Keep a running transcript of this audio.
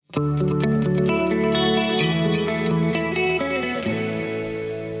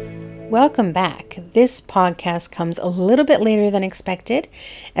Welcome back. This podcast comes a little bit later than expected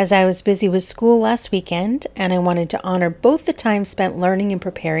as I was busy with school last weekend and I wanted to honor both the time spent learning and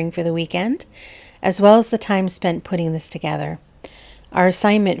preparing for the weekend as well as the time spent putting this together. Our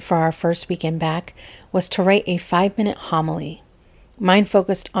assignment for our first weekend back was to write a 5-minute homily. Mine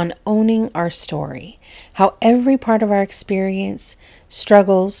focused on owning our story, how every part of our experience,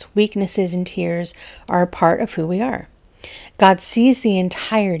 struggles, weaknesses, and tears are a part of who we are. God sees the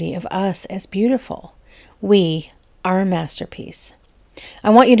entirety of us as beautiful. We are a masterpiece. I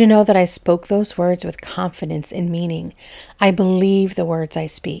want you to know that I spoke those words with confidence and meaning. I believe the words I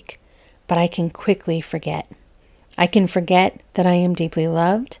speak, but I can quickly forget. I can forget that I am deeply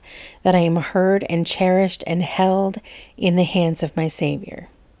loved, that I am heard and cherished and held in the hands of my Savior.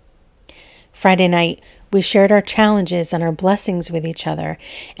 Friday night, we shared our challenges and our blessings with each other,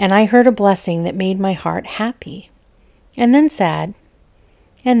 and I heard a blessing that made my heart happy. And then sad,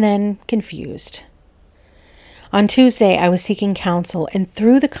 and then confused. On Tuesday, I was seeking counsel, and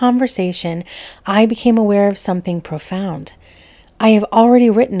through the conversation, I became aware of something profound. I have already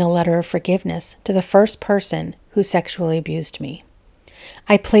written a letter of forgiveness to the first person who sexually abused me.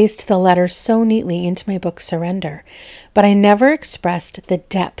 I placed the letter so neatly into my book, Surrender, but I never expressed the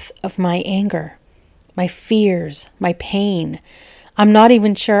depth of my anger, my fears, my pain. I'm not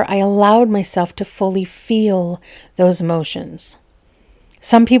even sure I allowed myself to fully feel those emotions.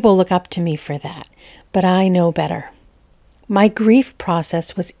 Some people look up to me for that, but I know better. My grief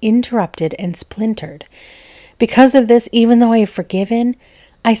process was interrupted and splintered. Because of this, even though I have forgiven,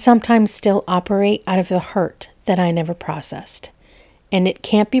 I sometimes still operate out of the hurt that I never processed. And it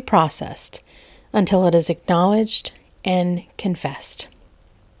can't be processed until it is acknowledged and confessed.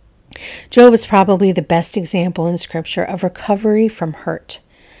 Job is probably the best example in Scripture of recovery from hurt.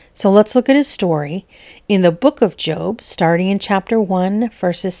 So let's look at his story in the book of Job, starting in chapter 1,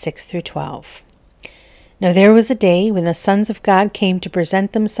 verses 6 through 12. Now there was a day when the sons of God came to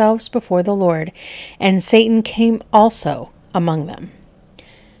present themselves before the Lord, and Satan came also among them.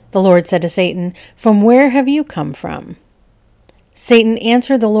 The Lord said to Satan, "From where have you come from?" Satan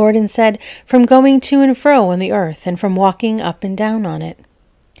answered the Lord and said, "From going to and fro on the earth, and from walking up and down on it."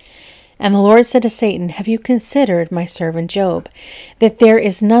 And the Lord said to Satan, "Have you considered my servant Job, that there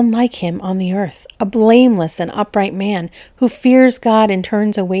is none like him on the earth, a blameless and upright man who fears God and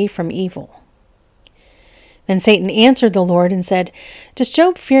turns away from evil?" Then Satan answered the Lord and said, "Does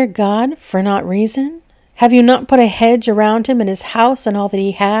Job fear God for not reason? Have you not put a hedge around him and his house and all that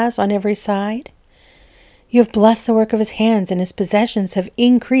he has on every side? You have blessed the work of his hands, and his possessions have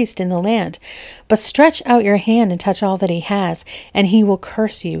increased in the land. But stretch out your hand and touch all that he has, and he will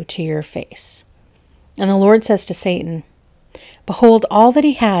curse you to your face." And the Lord says to Satan, "Behold, all that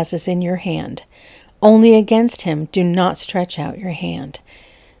he has is in your hand. Only against him do not stretch out your hand."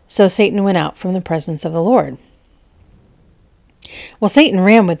 So Satan went out from the presence of the Lord. Well, Satan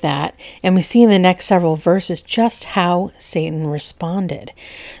ran with that, and we see in the next several verses just how Satan responded.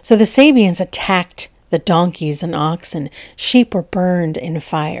 So the Sabeans attacked the donkeys and oxen. Sheep were burned in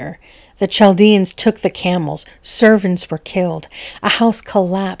fire. The Chaldeans took the camels. Servants were killed. A house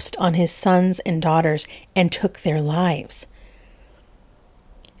collapsed on his sons and daughters and took their lives.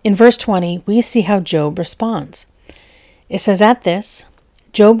 In verse 20, we see how Job responds. It says, "At this,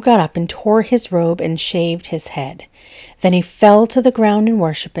 Job got up and tore his robe and shaved his head. Then he fell to the ground in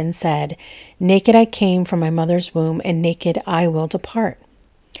worship and said, 'Naked I came from my mother's womb, and naked I will depart.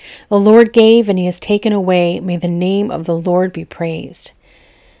 The Lord gave, and he has taken away. May the name of the Lord be praised.'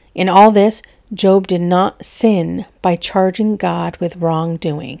 In all this, Job did not sin by charging God with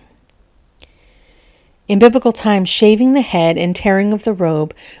wrongdoing." In biblical times, shaving the head and tearing of the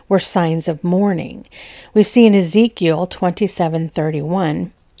robe were signs of mourning. We see in Ezekiel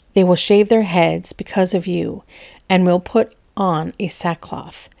 27:31, "They will shave their heads because of you, and will put on a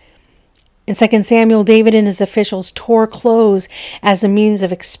sackcloth." In 2 Samuel, David and his officials tore clothes as a means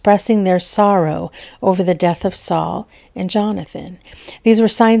of expressing their sorrow over the death of Saul and Jonathan. These were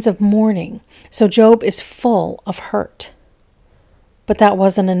signs of mourning, so Job is full of hurt. But that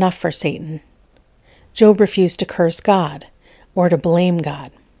wasn't enough for Satan. Job refused to curse God or to blame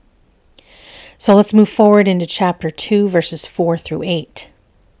God. So let's move forward into chapter 2, verses 4 through 8.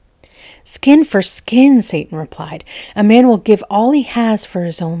 "Skin for skin," Satan replied. "A man will give all he has for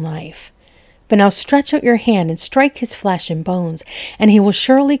his own life. But now stretch out your hand and strike his flesh and bones, and he will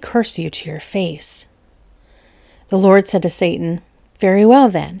surely curse you to your face." The Lord said to Satan, "Very well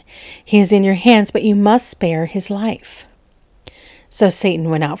then, he is in your hands, but you must spare his life." So Satan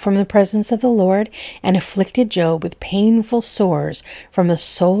went out from the presence of the Lord and afflicted Job with painful sores from the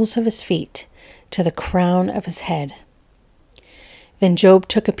soles of his feet to the crown of his head. Then Job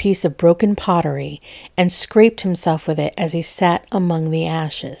took a piece of broken pottery and scraped himself with it as he sat among the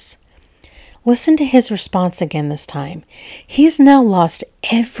ashes. Listen to his response again this time. He's now lost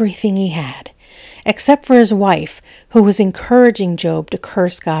everything he had, except for his wife, who was encouraging Job to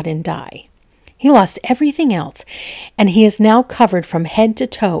curse God and die. He lost everything else, and he is now covered from head to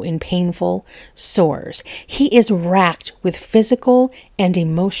toe in painful sores. He is racked with physical and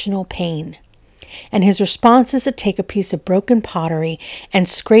emotional pain. And his response is to take a piece of broken pottery and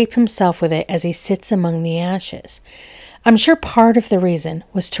scrape himself with it as he sits among the ashes. I'm sure part of the reason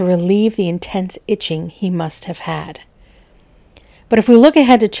was to relieve the intense itching he must have had. But if we look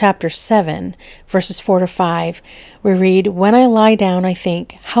ahead to chapter 7, verses 4 to 5, we read, "When I lie down, I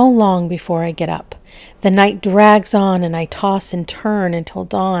think, how long before I get up? The night drags on and I toss and turn until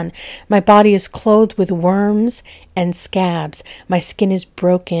dawn. My body is clothed with worms and scabs. My skin is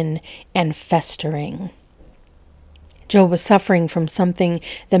broken and festering." Job was suffering from something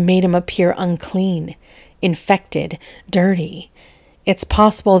that made him appear unclean, infected, dirty. It's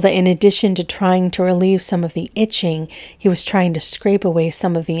possible that in addition to trying to relieve some of the itching, he was trying to scrape away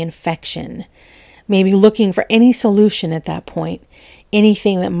some of the infection. Maybe looking for any solution at that point,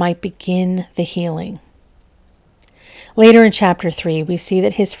 anything that might begin the healing. Later in chapter 3, we see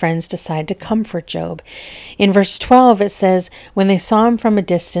that his friends decide to comfort Job. In verse 12, it says, "When they saw him from a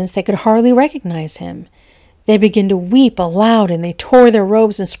distance, they could hardly recognize him. They began to weep aloud, and they tore their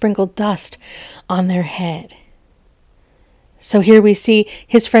robes and sprinkled dust on their head." So here we see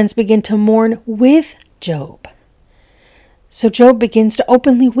his friends begin to mourn with Job. So Job begins to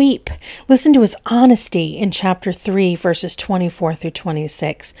openly weep. Listen to his honesty in chapter 3, verses 24 through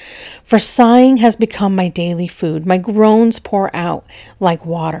 26. "For sighing has become my daily food. My groans pour out like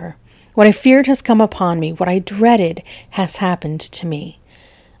water. What I feared has come upon me. What I dreaded has happened to me.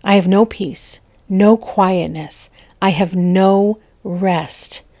 I have no peace, no quietness. I have no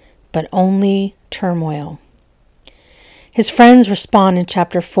rest, but only turmoil." His friends respond in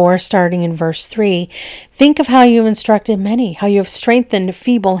chapter 4, starting in verse 3. "Think of how you have instructed many, how you have strengthened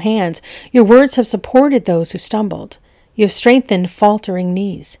feeble hands. Your words have supported those who stumbled. You have strengthened faltering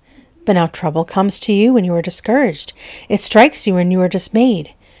knees. But now trouble comes to you when you are discouraged. It strikes you when you are dismayed.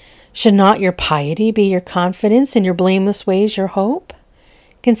 Should not your piety be your confidence and your blameless ways your hope?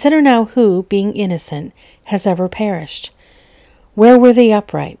 Consider now who, being innocent, has ever perished. Where were the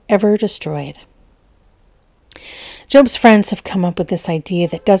upright ever destroyed?" Job's friends have come up with this idea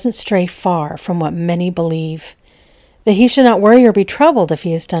that doesn't stray far from what many believe, that he should not worry or be troubled if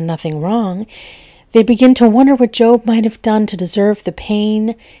he has done nothing wrong. They begin to wonder what Job might have done to deserve the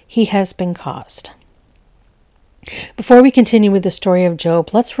pain he has been caused. Before we continue with the story of Job,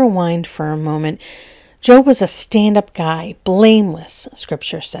 let's rewind for a moment. Job was a stand-up guy, blameless,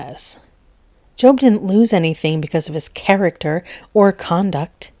 Scripture says. Job didn't lose anything because of his character or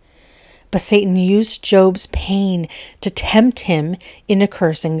conduct. But Satan used Job's pain to tempt him into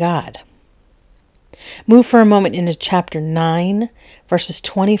cursing God. Move for a moment into chapter 9, verses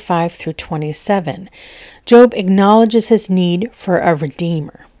 25 through 27. Job acknowledges his need for a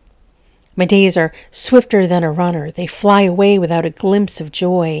redeemer. "My days are swifter than a runner. They fly away without a glimpse of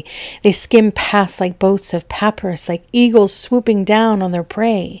joy. They skim past like boats of papyrus, like eagles swooping down on their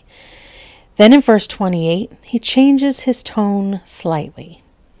prey." Then in verse 28, he changes his tone slightly.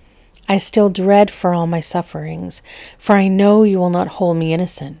 "I still dread for all my sufferings, for I know you will not hold me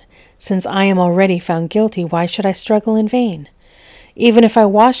innocent. Since I am already found guilty, why should I struggle in vain? Even if I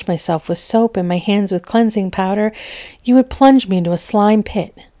washed myself with soap and my hands with cleansing powder, you would plunge me into a slime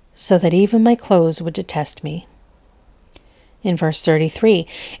pit, so that even my clothes would detest me." In verse 33,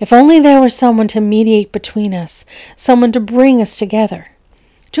 "If only there were someone to mediate between us, someone to bring us together."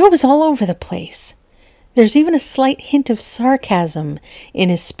 Job is all over the place. There's even a slight hint of sarcasm in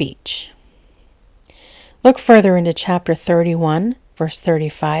his speech. Look further into chapter 31, verse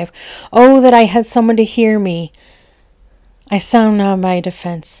 35. "Oh, that I had someone to hear me. I sound now my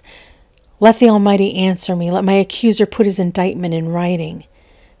defense. Let the Almighty answer me. Let my accuser put his indictment in writing."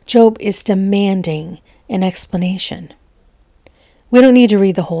 Job is demanding an explanation. We don't need to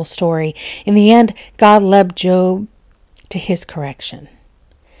read the whole story. In the end, God led Job to his correction.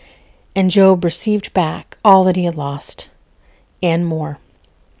 And Job received back all that he had lost, and more.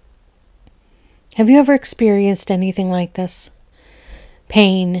 Have you ever experienced anything like this?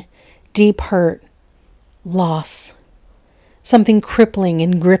 Pain, deep hurt, loss, something crippling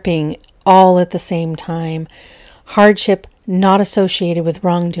and gripping all at the same time, hardship not associated with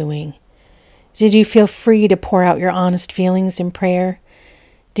wrongdoing. Did you feel free to pour out your honest feelings in prayer?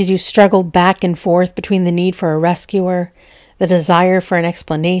 Did you struggle back and forth between the need for a rescuer, the desire for an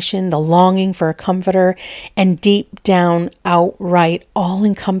explanation, the longing for a comforter, and deep down, outright,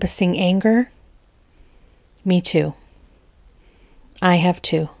 all-encompassing anger? Me too. I have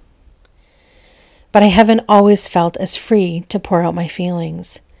too. But I haven't always felt as free to pour out my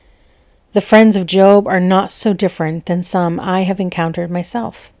feelings. The friends of Job are not so different than some I have encountered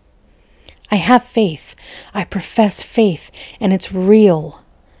myself. I have faith. I profess faith, and it's real.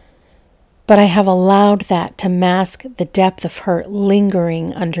 But I have allowed that to mask the depth of hurt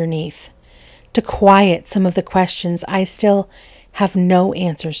lingering underneath, to quiet some of the questions I still have no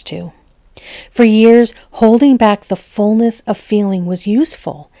answers to. For years, holding back the fullness of feeling was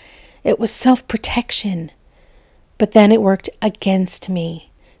useful. It was self-protection. But then it worked against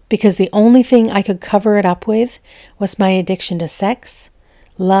me, because the only thing I could cover it up with was my addiction to sex,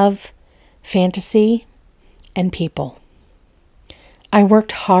 love, fantasy, and people. I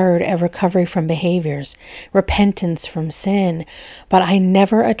worked hard at recovery from behaviors, repentance from sin, but I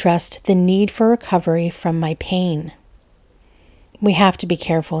never addressed the need for recovery from my pain. We have to be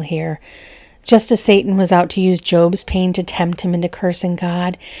careful here. Just as Satan was out to use Job's pain to tempt him into cursing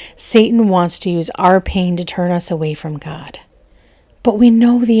God, Satan wants to use our pain to turn us away from God. But we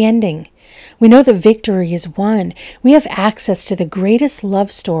know the ending. We know that victory is won. We have access to the greatest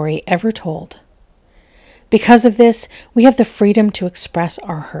love story ever told. Because of this, we have the freedom to express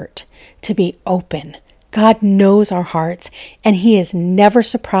our hurt, to be open. God knows our hearts, and He is never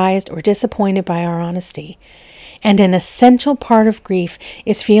surprised or disappointed by our honesty. And an essential part of grief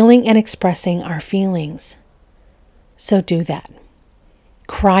is feeling and expressing our feelings. So do that.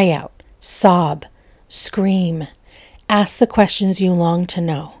 Cry out, sob, scream, ask the questions you long to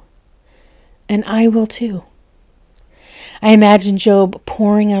know. And I will too. I imagine Job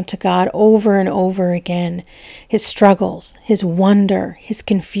pouring out to God over and over again, his struggles, his wonder, his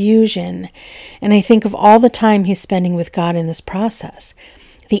confusion. And I think of all the time he's spending with God in this process,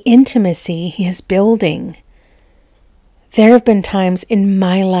 the intimacy he is building. There have been times in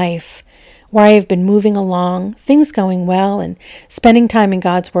my life where I have been moving along, things going well, and spending time in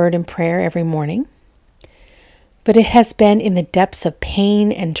God's Word and prayer every morning. But it has been in the depths of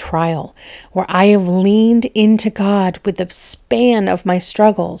pain and trial where I have leaned into God with the span of my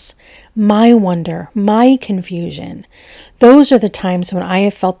struggles, my wonder, my confusion. Those are the times when I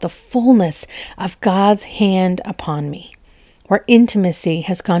have felt the fullness of God's hand upon me, where intimacy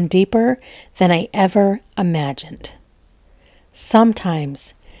has gone deeper than I ever imagined.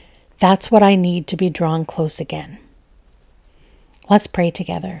 Sometimes that's what I need to be drawn close again. Let's pray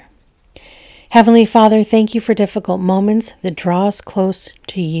together. Heavenly Father, thank you for difficult moments that draw us close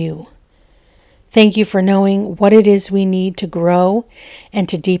to you. Thank you for knowing what it is we need to grow and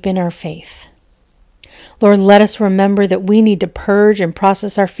to deepen our faith. Lord, let us remember that we need to purge and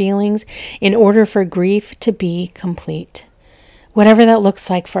process our feelings in order for grief to be complete. Whatever that looks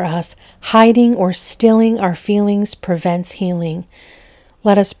like for us, hiding or stilling our feelings prevents healing.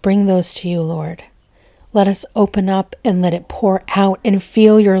 Let us bring those to you, Lord. Let us open up and let it pour out and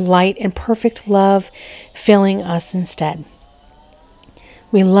feel your light and perfect love filling us instead.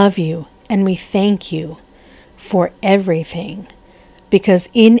 We love you and we thank you for everything, because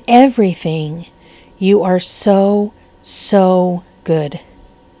in everything you are so, so good.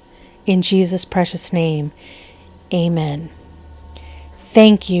 In Jesus' precious name, amen.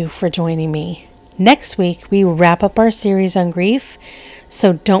 Thank you for joining me. Next week, we wrap up our series on grief,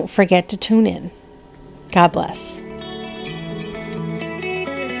 so don't forget to tune in. God bless.